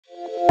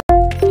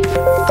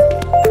Hello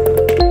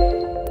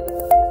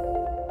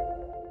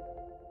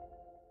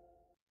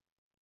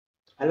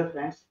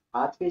friends,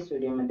 आज के इस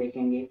वीडियो में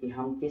देखेंगे कि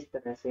हम किस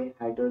तरह से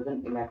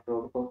हाइड्रोजन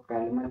इलेक्ट्रोड को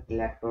कैलमल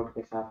इलेक्ट्रोड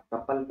के साथ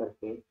कपल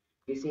करके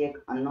किसी एक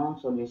अननोन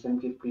सॉल्यूशन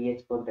की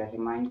पीएच को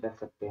डिटरमाइन कर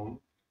सकते हैं।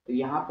 तो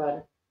यहाँ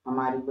पर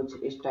हमारी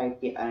कुछ इस टाइप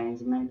की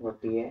अरेंजमेंट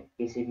होती है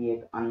किसी भी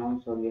एक अननोन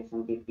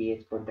सॉल्यूशन की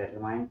पीएच को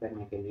डिटरमाइन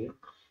करने के लिए।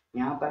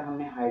 यहाँ पर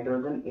हमने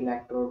हाइड्रोजन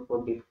इलेक्ट्रोड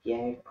को डिप किया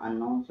है एक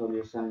अननोन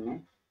सॉल्यूशन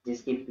में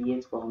जिसकी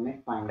पीएच को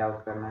हमें फाइंड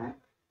आउट करना है।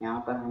 यहाँ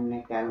पर हमने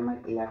कैलमल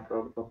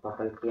इलेक्ट्रोड को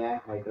कपल किया है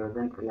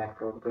हाइड्रोजन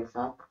इलेक्ट्रोड के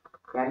साथ।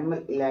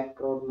 कैलमल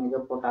इलेक्ट्रोड में जो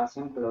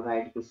पोटेशियम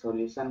क्लोराइड की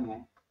सॉल्यूशन है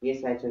ये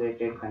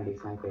सैचुरेटेड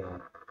कंडीशन पे है।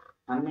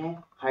 हमने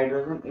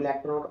हाइड्रोजन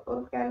इलेक्ट्रोड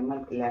और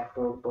कैलमल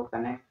इलेक्ट्रोड को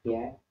कनेक्ट किया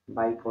है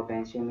बाय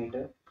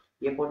पोटेंशियोमीटर।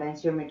 ये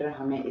पोटेंशियोमीटर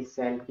हमें इस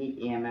सेल की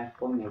ईएमएफ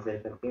को मेजर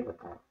करके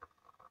बताए।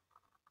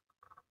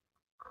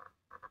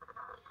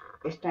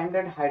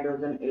 Standard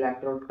hydrogen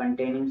electrode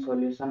containing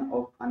solution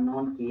of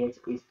unknown pH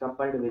is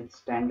coupled with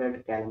standard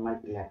calomel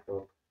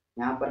electrode।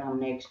 यहाँ पर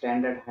हमने एक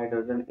स्टैंडर्ड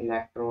हाइड्रोजन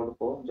इलेक्ट्रोड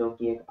को जो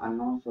कि एक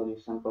अननोन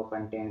सॉल्यूशन को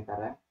कंटेन कर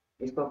रहा है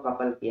इसको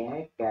कपल किया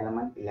है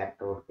कैलमल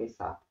इलेक्ट्रोड के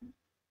साथ।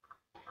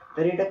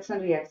 The reduction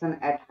reaction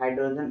at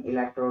hydrogen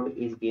electrode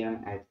is given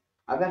as।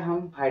 अगर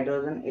हम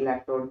हाइड्रोजन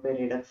इलेक्ट्रोड पे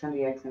रिडक्शन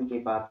रिएक्शन की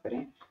बात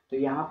करें तो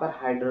यहाँ पर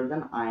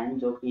हाइड्रोजन आयन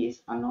जो कि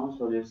इस अननोन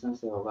सॉल्यूशन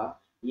से होगा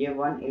ये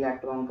 1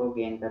 इलेक्ट्रॉन को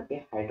गेन करके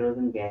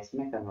हाइड्रोजन गैस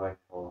में कन्वर्ट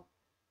होगा।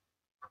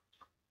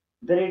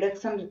 The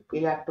reduction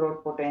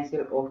electrode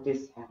potential of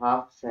this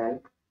half cell.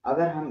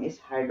 अगर हम इस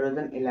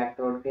हाइड्रोजन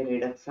इलेक्ट्रोड के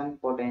रिडक्शन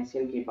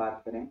पोटेंशियल की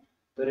बात करें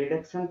तो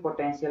reduction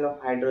potential of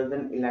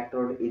hydrogen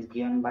electrode is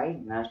given by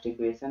Nernst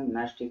equation.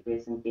 Nernst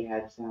equation की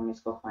हेल्प से हम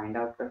इसको फाइंड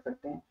आउट कर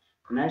सकते हैं।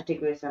 नस्ट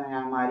इक्वेशन है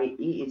हमारी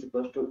E = E0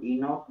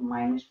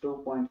 -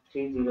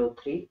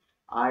 2.303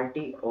 RT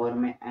और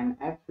में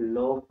NF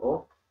log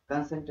of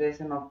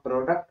concentration of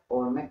product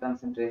और में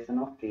कंसंट्रेशन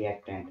ऑफ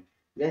रिएक्टेंट।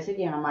 जैसे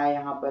कि हमारे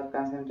यहाँ पर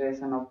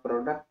कंसंट्रेशन ऑफ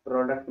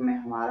प्रोडक्ट में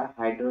हमारा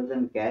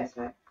हाइड्रोजन गैस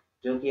है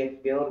जो कि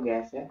एक प्योर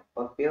गैस है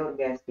और प्योर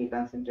गैस की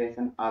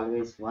कंसंट्रेशन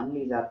ऑलवेज 1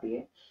 ली जाती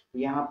है।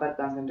 यहाँ पर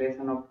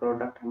कंसंट्रेशन ऑफ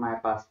प्रोडक्ट हमारे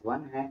पास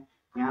 1 है।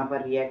 यहाँ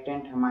पर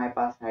रिएक्टेंट हमारे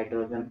पास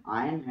हाइड्रोजन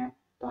आयन है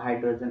तो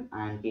हाइड्रोजन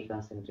आयन की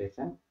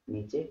कंसंट्रेशन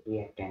नीचे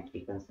रिएक्टेंट की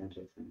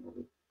कंसंट्रेशन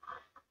होगी।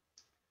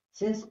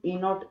 सिंस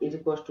E0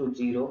 =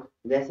 0,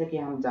 जैसे कि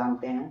हम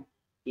जानते हैं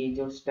कि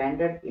जो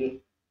स्टैंडर्ड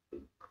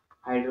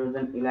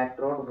हाइड्रोजन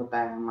इलेक्ट्रोड होता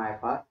है हमारे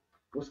पास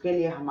उसके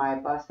लिए हमारे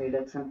पास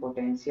रिडक्शन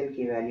पोटेंशियल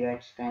की वैल्यू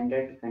एट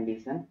स्टैंडर्ड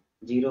कंडीशन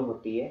 0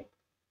 होती है।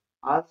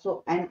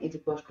 आल्सो N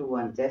 =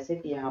 1, जैसे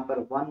कि यहाँ पर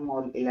 1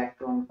 मोल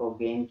इलेक्ट्रॉन को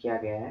गेन किया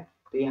गया है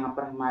तो यहाँ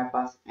पर हमारे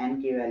पास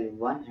N की वैल्यू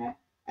 1 है।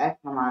 F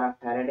हमारा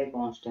फैराडे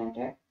कांस्टेंट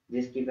है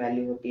जिसकी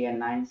वैल्यू होती है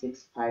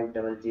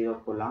 96500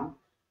 कूलम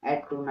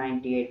एट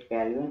 298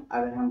 केल्विन।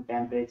 अगर हम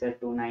टेम्परेचर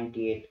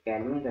 298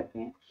 केल्विन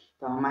रखें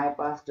तो हमारे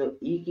पास जो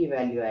E की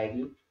वैल्यू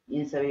आएगी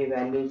इन सभी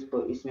वैल्यूज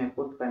को इसमें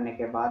पुट करने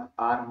के बाद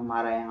R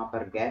हमारा यहाँ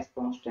पर गैस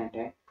कांस्टेंट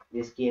है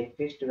जिसकी एक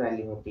फिक्स्ड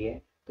वैल्यू होती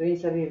है। तो इन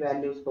सभी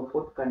वैल्यूज को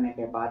पुट करने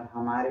के बाद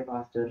हमारे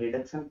पास जो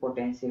रिडक्शन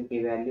पोटेंशियल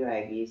की वैल्यू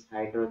आएगी इस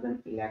हाइड्रोजन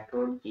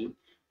इलेक्ट्रोड की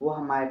वो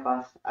हमारे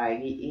पास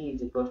आएगी E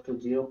 =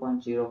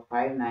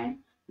 0.059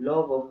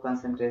 log of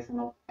concentration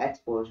of H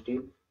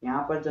positive.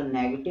 यहाँ पर जो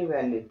नेगेटिव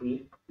वैल्यू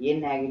थी ये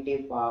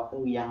नेगेटिव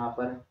पावर यहाँ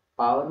पर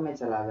पावर में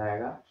चला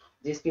जाएगा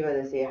जिसकी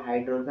वजह से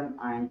हाइड्रोजन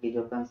आयन की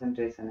जो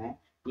कंसंट्रेशन है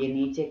ये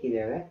नीचे की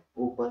जगह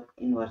ऊपर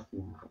इनवर्स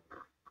में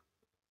होगा।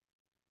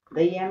 The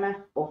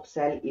EMF of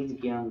cell is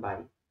given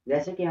by.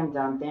 जैसे कि हम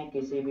जानते हैं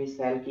किसी भी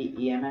सेल की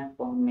ईएमएफ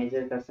को हम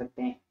मेजर कर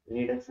सकते हैं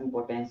reduction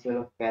potential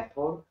of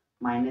cathode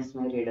minus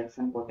में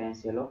रिडक्शन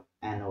पोटेंशियल ऑफ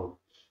एनोड।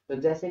 तो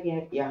जैसे कि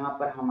यहाँ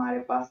पर हमारे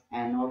पास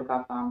एनोड का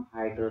काम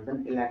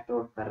हाइड्रोजन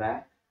इलेक्ट्रोड कर रहा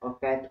है और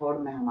कैथोड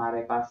में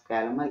हमारे पास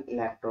कैलमल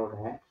इलेक्ट्रोड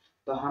है।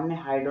 तो हमने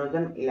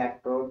हाइड्रोजन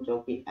इलेक्ट्रोड जो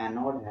कि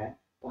एनोड है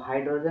तो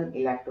हाइड्रोजन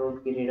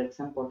इलेक्ट्रोड की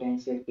रिडक्शन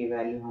पोटेंशियल की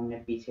वैल्यू हमने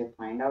पीछे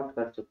फाइंड आउट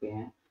कर चुके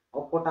हैं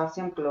और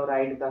पोटेशियम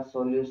क्लोराइड का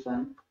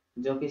सॉल्यूशन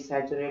जो कि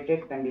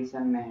सैचुरेटेड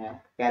कंडीशन में है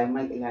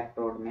कैलमल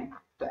इलेक्ट्रोड में।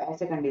 तो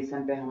ऐसे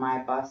कंडीशन पे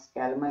हमारे पास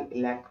कैलमल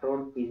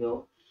इलेक्ट्रोड की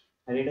जो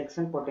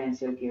रिडक्शन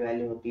पोटेंशियल की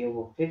वैल्यू होती है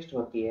वो फिक्स्ड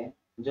होती है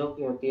जो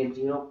कि होती है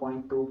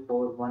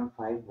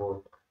 0.2415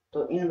 वोल्ट।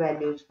 तो इन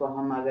वैल्यूज को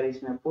हम अगर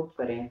इसमें पुट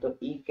करें तो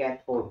ई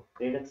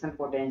cathode reduction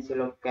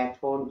potential of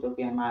cathode जो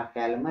कि हमारा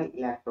कैलमल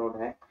इलेक्ट्रोड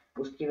है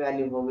उसकी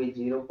वैल्यू होगी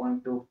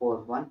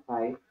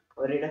 0.2415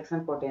 और रिडक्शन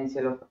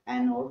पोटेंशियल ऑफ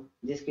एनोड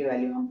जिसकी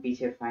वैल्यू हम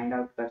पीछे फाइंड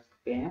आउट कर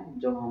सकते हैं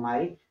जो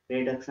हमारी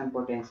reduction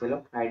potential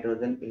of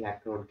hydrogen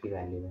electrode की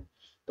वैल्यू है।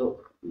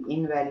 तो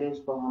इन वैल्यूज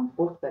को हम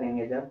पुट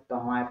करेंगे जब तो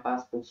हमारे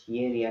पास कुछ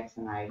ये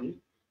रिएक्शन आएगी।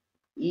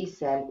 E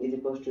cell =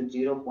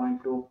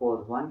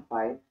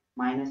 0.2415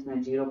 माइनस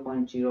में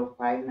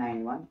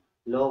 0.0591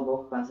 log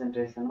of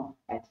concentration of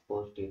H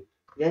positive.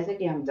 जैसे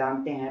कि हम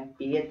जानते हैं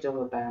pH जो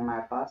होता है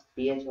हमारे पास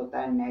pH होता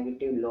है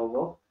negative log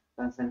of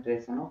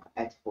concentration of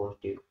H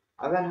positive.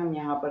 अगर हम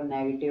यहाँ पर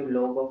negative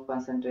log of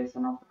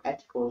concentration of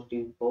H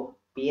positive को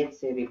pH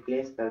से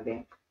रिप्लेस कर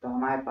दें तो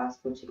हमारे पास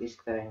कुछ इस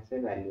तरह से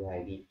वैल्यू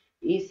आएगी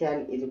E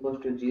cell is equal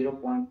to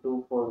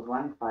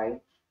 0.2415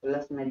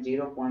 plus में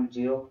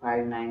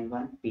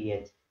 0.0591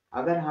 पीएच।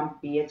 अगर हम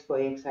पीएच को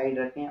एक साइड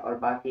रखें और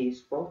बाकी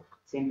इसको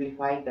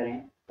सिंप्लीफाई करें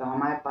तो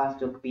हमारे पास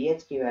जो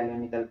पीएच की वैल्यू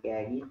निकल के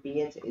आएगी,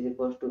 pH is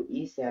equal to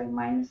E cell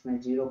minus में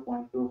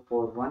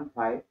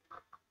 0.2415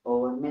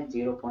 ओवर में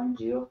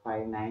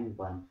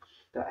 0.0591।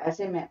 तो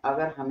ऐसे में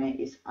अगर हमें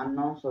इस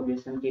अननोन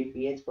सॉल्यूशन की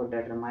पीएच को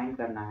डिटरमाइन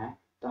करना है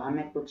तो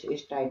हमें कुछ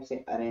इस टाइप से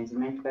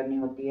अरेंजमेंट करनी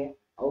होती है,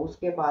 और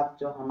उसके बाद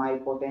जो हमारी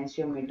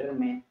पोटेंशियोमीटर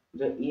में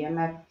जो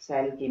ईएमएफ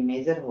सेल की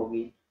मेजर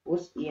होगी,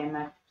 उस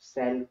ईएमएफ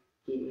सेल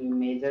की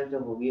मेजर जो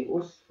होगी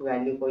उस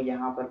वैल्यू को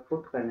यहाँ पर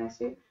पुट करने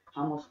से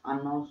हम उस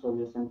अननोन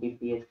सॉल्यूशन की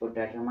पीएच को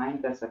डिटरमाइन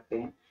कर सकते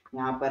हैं।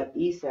 यहाँ पर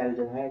ई सेल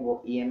जो है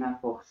वो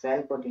ईएमएफ ऑफ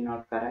सेल को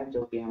डिनोट कर रहा है,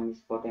 जो कि हम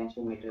इस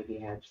पोटेंशियोमीटर की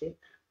हेल्प से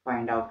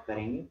फाइंड आउट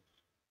करेंगे।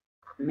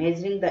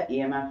 Measuring the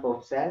EMF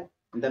of cell,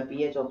 the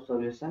pH of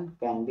solution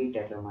can be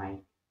determined.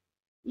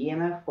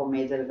 EMF को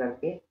मेजर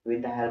करके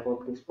with the help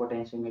of this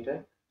potentiometer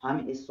हम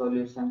इस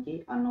सॉल्यूशन की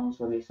अननोन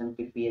सॉल्यूशन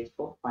की पीएच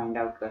को फाइंड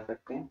आउट कर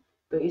सकते हैं।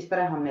 तो इस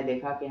तरह हमने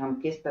देखा कि हम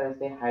किस तरह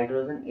से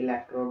हाइड्रोजन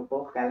इलेक्ट्रोड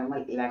को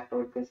कैलोमल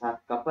इलेक्ट्रोड के साथ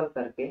कपल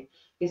करके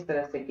किस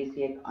तरह से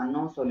किसी एक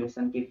अननोन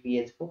सॉल्यूशन की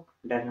पीएच को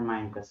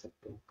डिटरमाइन कर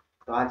सकते हैं।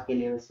 तो आज के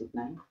लिए बस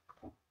इतना ही।